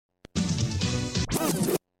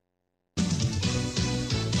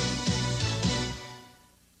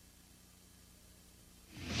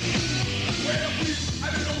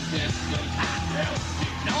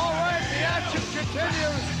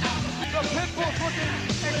both looking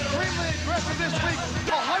extremely aggressive this week.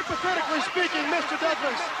 Well, hypothetically speaking, Mr.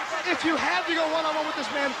 Douglas, if you had to go one-on-one with this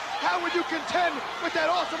man, how would you contend with that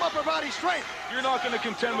awesome upper body strength? You're not going to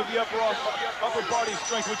contend with the upper body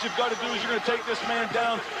strength. What you've got to do is you're going to take this man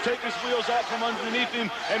down, take his wheels out from underneath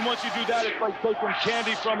him, and once you do that, it's like taking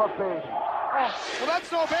candy from a baby. Oh, well,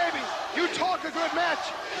 that's no baby. You talk a good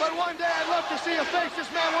match, but one day I'd love to see you face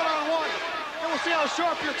this man one-on-one, and we'll see how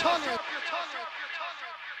sharp your tongue is.